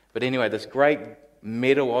 But anyway, this great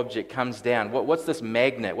metal object comes down. What's this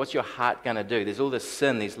magnet? What's your heart going to do? There's all this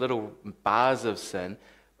sin, these little bars of sin,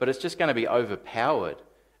 but it's just going to be overpowered.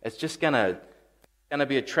 It's just going to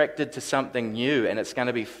be attracted to something new, and it's going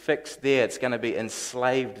to be fixed there. It's going to be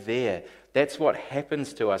enslaved there. That's what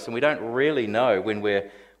happens to us, and we don't really know when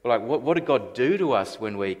we're like, what did God do to us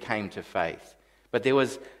when we came to faith? But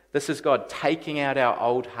this is God taking out our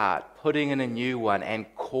old heart, putting in a new one, and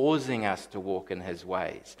causing us to walk in his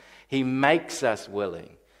ways. He makes us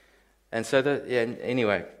willing. And so,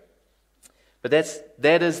 anyway, but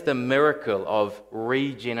that is the miracle of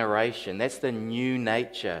regeneration. That's the new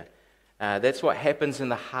nature. That's what happens in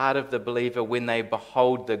the heart of the believer when they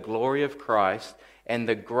behold the glory of Christ and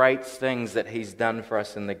the great things that he's done for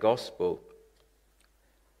us in the gospel.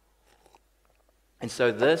 And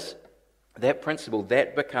so that principle,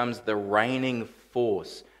 that becomes the reigning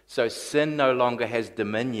force. So sin no longer has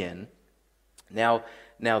dominion. Now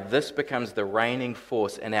this becomes the reigning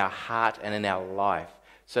force in our heart and in our life.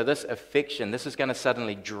 So this affection, this is going to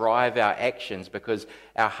suddenly drive our actions because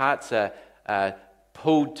our hearts are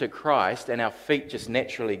pulled to Christ and our feet just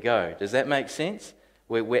naturally go. Does that make sense?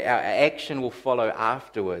 Where our action will follow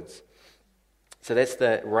afterwards. So that's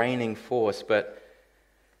the reigning force.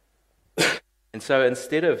 And so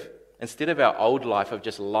instead of our old life of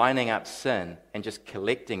just lining up sin and just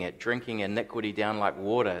collecting it, drinking iniquity down like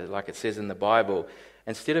water, like it says in the Bible,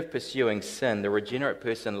 instead of pursuing sin, the regenerate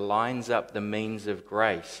person lines up the means of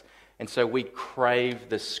grace. And so we crave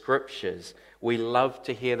the scriptures. We love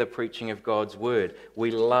to hear the preaching of God's word.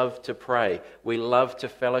 We love to pray. We love to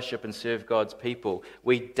fellowship and serve God's people.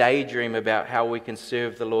 We daydream about how we can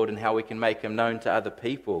serve the Lord and how we can make him known to other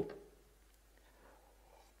people.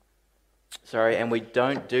 And we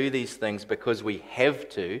don't do these things because we have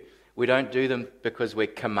to. We don't do them because we're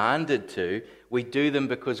commanded to. We do them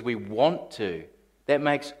because we want to. That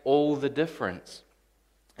makes all the difference.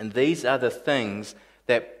 And these are the things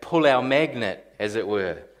that pull our magnet, as it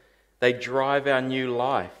were. They drive our new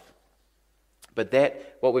life. But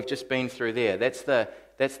what we've just been through there, that's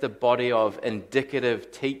the body of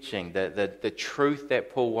indicative teaching, the truth that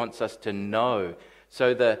Paul wants us to know.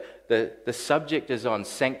 So the subject is on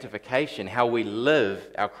sanctification, how we live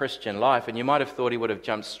our Christian life. And you might have thought he would have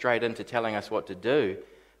jumped straight into telling us what to do.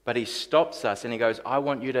 But he stops us and he goes, I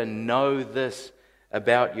want you to know this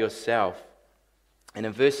about yourself. And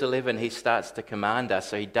in verse 11, he starts to command us.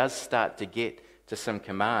 So he does start to get to some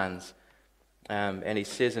commands. and he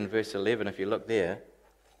says in verse 11, if you look there,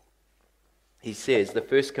 he says the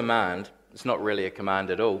first command, it's not really a command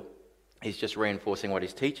at all. He's just reinforcing what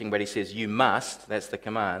he's teaching, but he says you must, that's the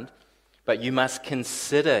command, but you must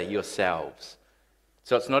consider yourselves.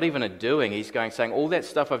 So it's not even a doing. He's saying all that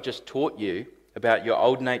stuff I've just taught you about your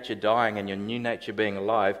old nature dying and your new nature being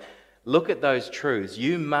alive, look at those truths.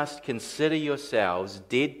 You must consider yourselves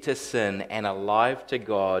dead to sin and alive to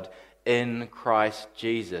God in Christ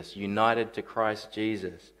Jesus, united to Christ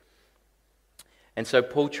Jesus. And so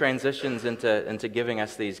Paul transitions into giving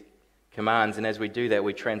us these commands, and as we do that,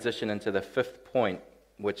 we transition into the fifth point,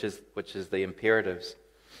 which is the imperatives.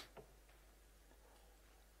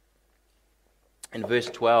 In verse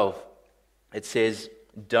 12, it says,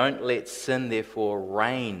 don't let sin therefore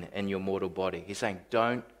reign in your mortal body. He's saying,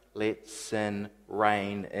 don't let sin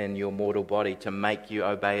reign in your mortal body to make you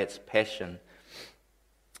obey its passion.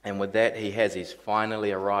 And with that, he's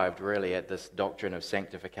finally arrived really at this doctrine of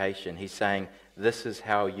sanctification. He's saying, this is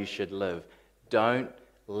how you should live. Don't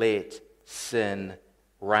let sin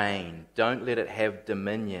reign. Don't let it have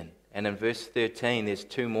dominion. And in verse 13, there's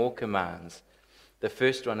two more commands. The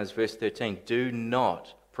first one is verse 13. Do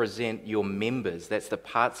not present your members. That's the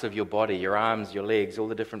parts of your body, your arms, your legs, all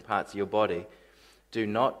the different parts of your body. Do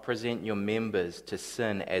not present your members to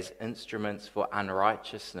sin as instruments for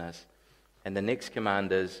unrighteousness. And the next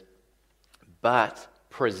command is, but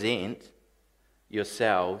present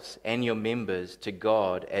yourselves and your members to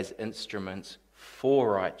God as instruments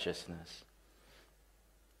for righteousness.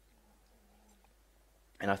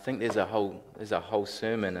 And I think there's a whole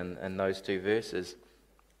sermon in those two verses.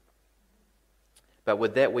 But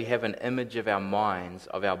with that, we have an image of our minds,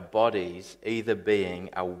 of our bodies, either being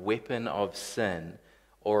a weapon of sin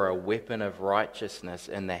or a weapon of righteousness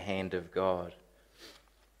in the hand of God.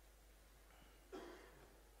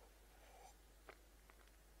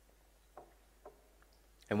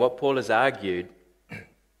 And what Paul has argued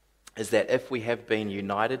is that if we have been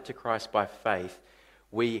united to Christ by faith,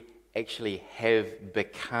 we actually have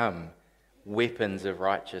become weapons of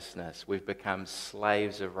righteousness. We've become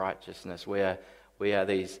slaves of righteousness. We are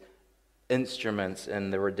these instruments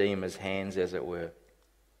in the Redeemer's hands, as it were.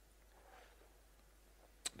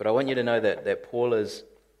 But I want you to know that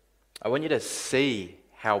I want you to see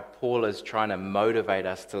how Paul is trying to motivate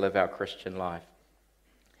us to live our Christian life.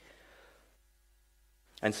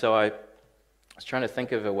 And so I was trying to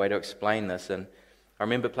think of a way to explain this, and I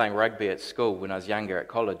remember playing rugby at school when I was younger at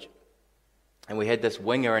college, and we had this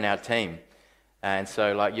winger in our team. And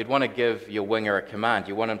so you'd want to give your winger a command.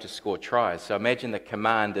 You want him to score tries. So imagine the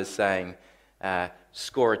command is saying,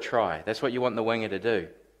 score a try. That's what you want the winger to do.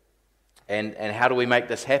 And how do we make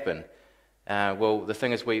this happen? Well, the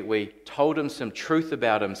thing is we told him some truth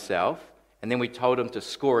about himself, and then we told him to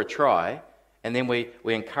score a try, and then we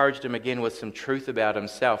encouraged him again with some truth about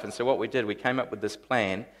himself. And so what we did, we came up with this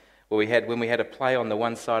plan where when we had a play on the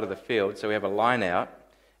one side of the field, so we have a line out,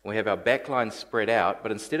 and we have our back line spread out,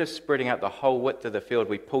 but instead of spreading out the whole width of the field,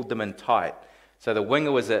 we pulled them in tight. So the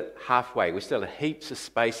winger was at halfway. We still had heaps of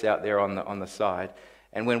space out there on the side.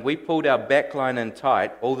 And when we pulled our back line in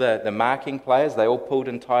tight, all the marking players, they all pulled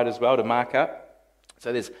in tight as well to mark up.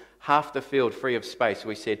 So there's half the field free of space.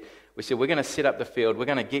 We said we're going to set up the field, we're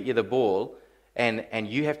going to get you the ball, and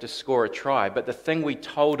you have to score a try. But the thing we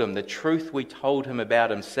told him, the truth we told him about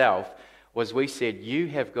himself, was we said, you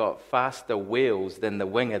have got faster wheels than the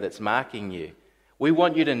winger that's marking you. We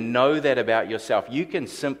want you to know that about yourself. You can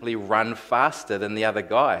simply run faster than the other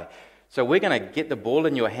guy. So we're going to get the ball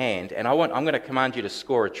in your hand, and I'm going to command you to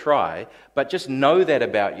score a try, but just know that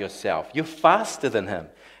about yourself. You're faster than him.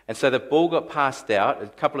 And so the ball got passed out, a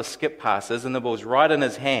couple of skip passes, and the ball's right in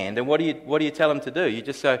his hand. And what do you tell him to do? You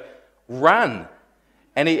just go, run.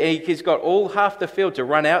 And he's got all half the field to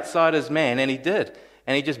run outside his man, and he did.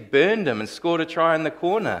 And he just burned him and scored a try in the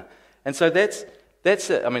corner. And so that's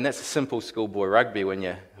it. I mean, that's a simple schoolboy rugby when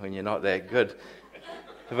you're not that good.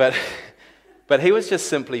 But he was just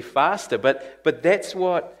simply faster. But that's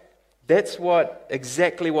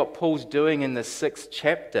exactly what Paul's doing in the 6th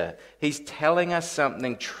chapter. He's telling us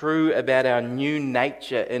something true about our new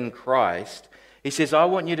nature in Christ. He says, I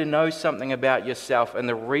want you to know something about yourself and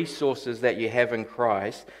the resources that you have in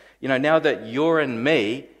Christ. You know, now that you're in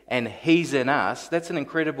me and he's in us, that's an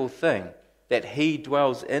incredible thing, that he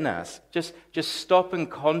dwells in us. Just stop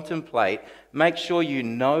and contemplate. Make sure you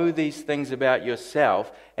know these things about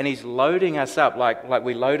yourself. And he's loading us up like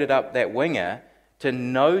we loaded up that winger to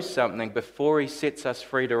know something before he sets us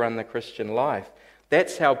free to run the Christian life.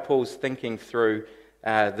 That's how Paul's thinking through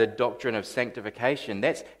the doctrine of sanctification.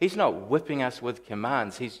 He's not whipping us with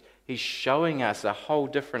commands. He's showing us a whole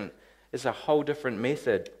different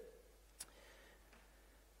method.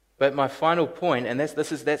 But my final point, and that's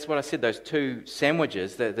what I said, those two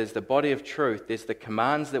sandwiches, there's the body of truth, there's the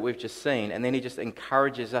commands that we've just seen, and then he just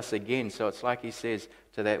encourages us again. So it's like he says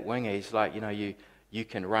to that winger, he's like, you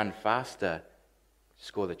can run faster,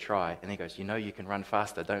 score the try. And he goes, you can run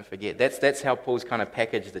faster, don't forget. That's how Paul's kind of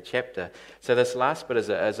packaged the chapter. So this last bit is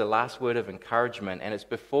a last word of encouragement, and it's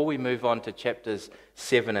before we move on to chapters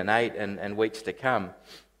 7 and 8 and weeks to come,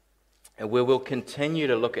 where we'll continue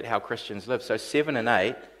to look at how Christians live. So 7 and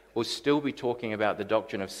 8, we'll still be talking about the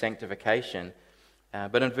doctrine of sanctification.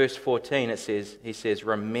 But in verse 14, he says,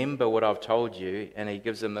 remember what I've told you, and he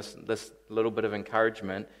gives them this little bit of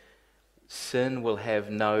encouragement. Sin will have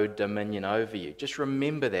no dominion over you. Just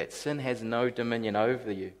remember that. Sin has no dominion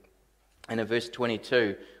over you. And in verse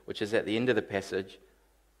 22, which is at the end of the passage,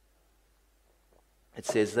 it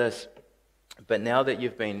says this, but now that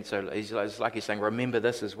you've been, so it's like he's saying, remember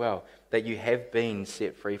this as well, that you have been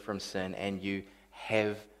set free from sin and you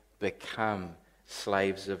have become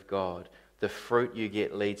slaves of God. The fruit you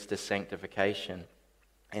get leads to sanctification,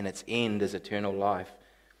 and its end is eternal life.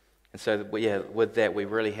 And so, with that, we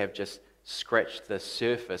really have just scratched the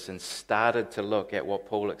surface and started to look at what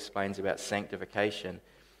Paul explains about sanctification.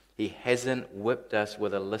 He hasn't whipped us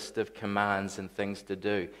with a list of commands and things to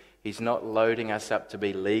do. He's not loading us up to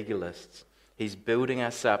be legalists. He's building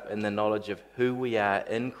us up in the knowledge of who we are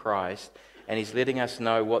in Christ, and he's letting us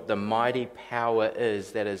know what the mighty power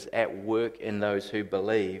is that is at work in those who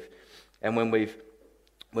believe. And when we've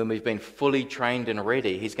been fully trained and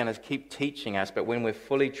ready, he's going to keep teaching us, but when we're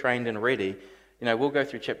fully trained and ready, we'll go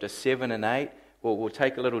through chapter 7 and 8. We'll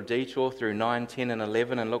take a little detour through 9, 10, and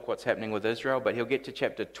 11 and look what's happening with Israel, but he'll get to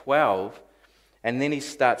chapter 12, and then he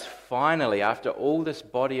starts finally, after all this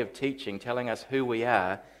body of teaching telling us who we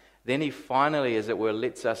are, then he finally, as it were,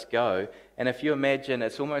 lets us go. And if you imagine,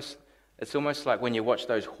 it's almost like when you watch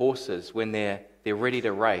those horses when they're ready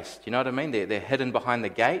to race. Do you know what I mean? They're hidden behind the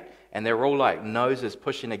gate, and they're all like noses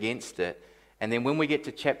pushing against it. And then when we get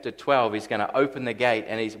to chapter 12, he's going to open the gate,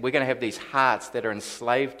 and we're going to have these hearts that are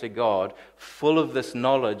enslaved to God, full of this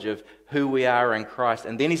knowledge of who we are in Christ.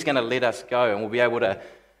 And then he's going to let us go, and we'll be able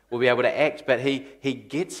to act. But he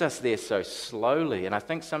gets us there so slowly. And I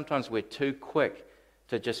think sometimes we're too quick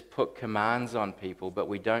to just put commands on people, but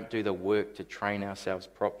we don't do the work to train ourselves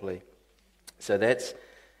properly. So that's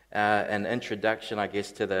an introduction, I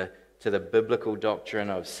guess, to the biblical doctrine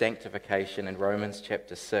of sanctification in Romans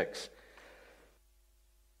chapter 6.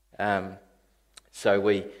 So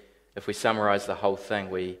if we summarize the whole thing,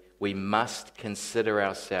 we must consider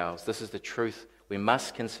ourselves, this is the truth, we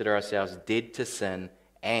must consider ourselves dead to sin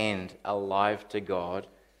and alive to God.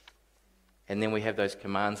 And then we have those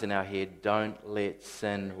commands in our head, don't let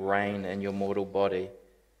sin reign in your mortal body.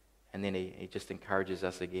 And then he just encourages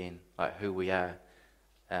us again, like who we are.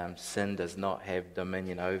 Sin does not have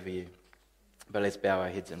dominion over you. But let's bow our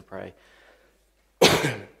heads and pray.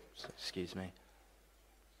 Excuse me.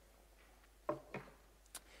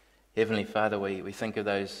 Heavenly Father, we think of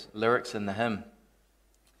those lyrics in the hymn,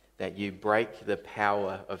 that you break the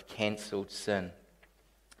power of cancelled sin,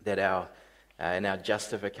 that in our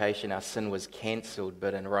justification, our sin was cancelled,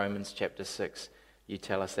 but in Romans chapter 6, you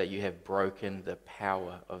tell us that you have broken the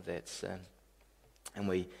power of that sin. And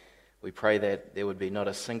we pray that there would be not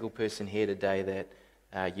a single person here today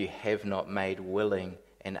that you have not made willing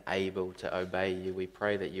and able to obey you. We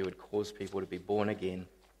pray that you would cause people to be born again,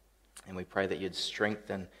 and we pray that you'd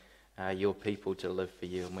strengthen your people to live for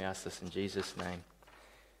you. And we ask this in Jesus' name.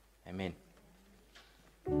 Amen.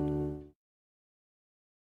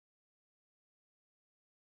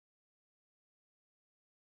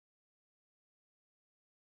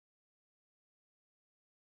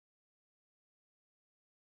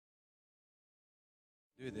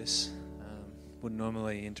 Do this. Wouldn't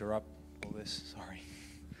normally interrupt all this. Sorry.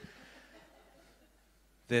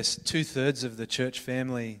 There's 2/3 of the church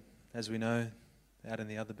family, as we know, out in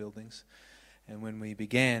the other buildings. And when we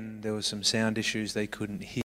began, there were some sound issues. They couldn't hear.